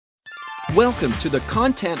Welcome to the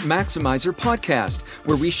Content Maximizer podcast,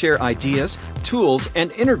 where we share ideas, tools, and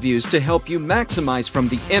interviews to help you maximize from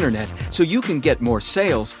the internet so you can get more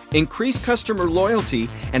sales, increase customer loyalty,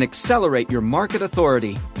 and accelerate your market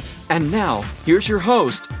authority. And now, here's your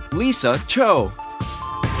host, Lisa Cho.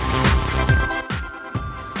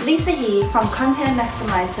 Lisa here from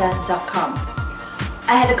ContentMaximizer.com.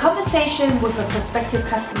 I had a conversation with a prospective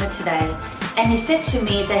customer today, and he said to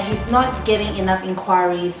me that he's not getting enough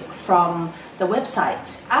inquiries from the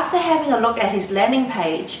website. After having a look at his landing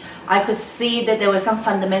page, I could see that there were some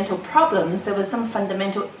fundamental problems, there were some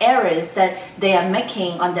fundamental errors that they are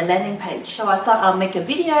making on the landing page. So I thought I'll make a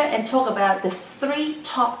video and talk about the 3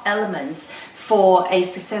 top elements for a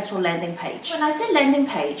successful landing page. When I say landing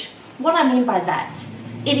page, what I mean by that,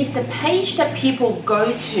 it is the page that people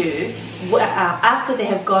go to after they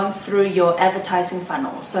have gone through your advertising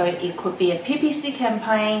funnel. So it could be a PPC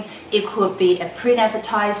campaign, it could be a print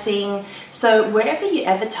advertising. So wherever you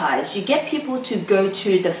advertise, you get people to go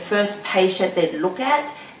to the first page that they look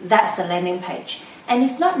at. That's the landing page. And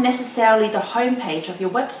it's not necessarily the home page of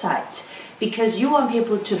your website, because you want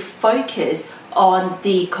people to focus on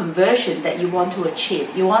the conversion that you want to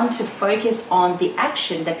achieve. You want to focus on the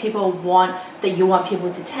action that you want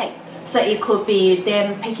people to take. So it could be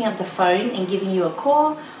them picking up the phone and giving you a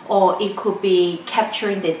call, or it could be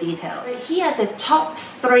capturing the details. Here are the top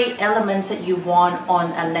 3 elements that you want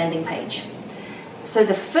on a landing page. So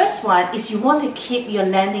the first one is you want to keep your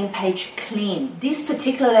landing page clean. This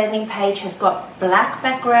particular landing page has got black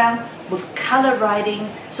background with color writing,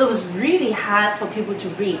 so it's really hard for people to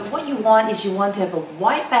read. What you want is you want to have a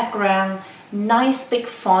white background, nice big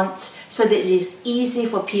font, so that it is easy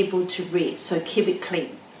for people to read, so keep it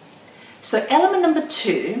clean. So element number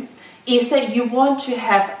 2 is that you want to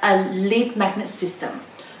have a lead magnet system.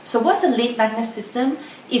 So what's a lead magnet system?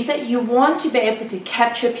 Is that you want to be able to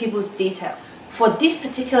capture people's details. For this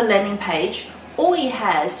particular landing page, all it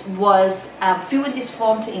has was fill in this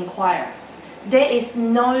form to inquire. There is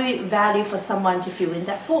no value for someone to fill in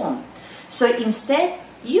that form. So instead,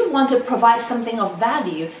 you want to provide something of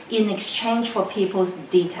value in exchange for people's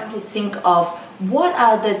details. Think of what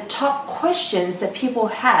are the top questions that people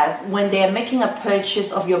have when they are making a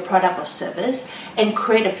purchase of your product or service, and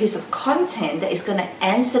create a piece of content that is going to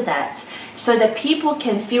answer that, so that people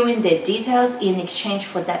can fill in their details in exchange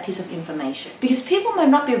for that piece of information. Because people might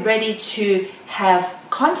not be ready to have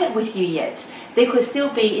contact with you yet. They could still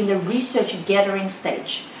be in the research gathering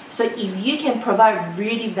stage. So if you can provide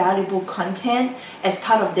really valuable content as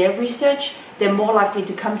part of their research, they're more likely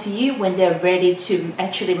to come to you when they're ready to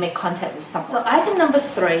actually make contact with someone. So item number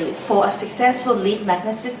 3 for a successful lead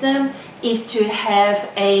magnet system is to have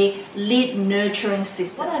a lead nurturing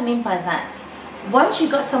system. What I mean by that, once you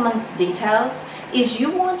got someone's details, is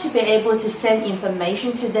you want to be able to send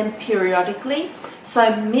information to them periodically,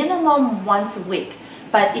 so minimum once a week.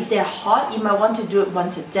 But if they're hot, you might want to do it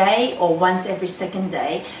once a day or once every second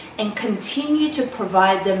day, and continue to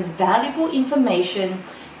provide them valuable information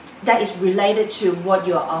that is related to what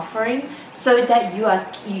you're offering, so that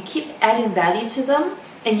you keep adding value to them,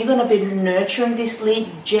 and you're going to be nurturing this lead.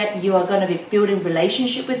 You are going to be building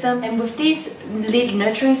relationship with them. And with this lead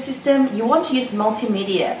nurturing system, you want to use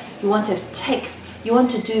multimedia. You want to have text. You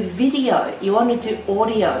want to do video, you want to do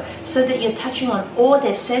audio, so that you're touching on all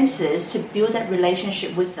their senses to build that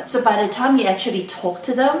relationship with them. So by the time you actually talk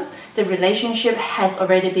to them, the relationship has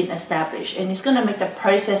already been established, and it's going to make the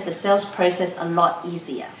sales process a lot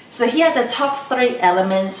easier. So here are the top 3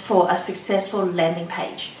 elements for a successful landing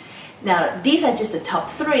page. Now, these are just the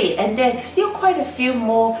top 3, and there are still quite a few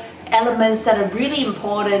more elements that are really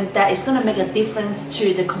important that is going to make a difference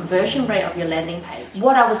to the conversion rate of your landing page.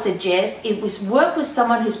 What I would suggest is work with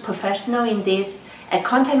someone who's professional in this. At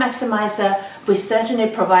Content Maximizer, we certainly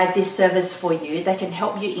provide this service for you that can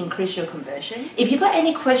help you increase your conversion. If you've got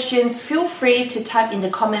any questions, feel free to type in the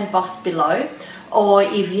comment box below. Or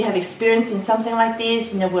if you have experience in something like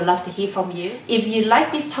this, we'd love to hear from you. If you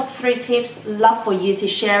like these top 3 tips, love for you to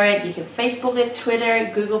share it. You can Facebook it,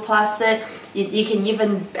 Twitter, Google Plus it. You can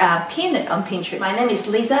even pin it on Pinterest. My name is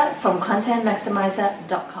Lisa from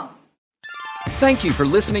ContentMaximizer.com. Thank you for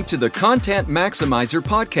listening to the Content Maximizer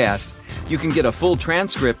podcast. You can get a full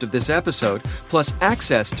transcript of this episode, plus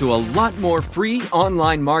access to a lot more free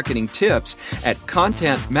online marketing tips at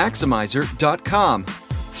ContentMaximizer.com.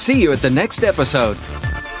 See you at the next episode.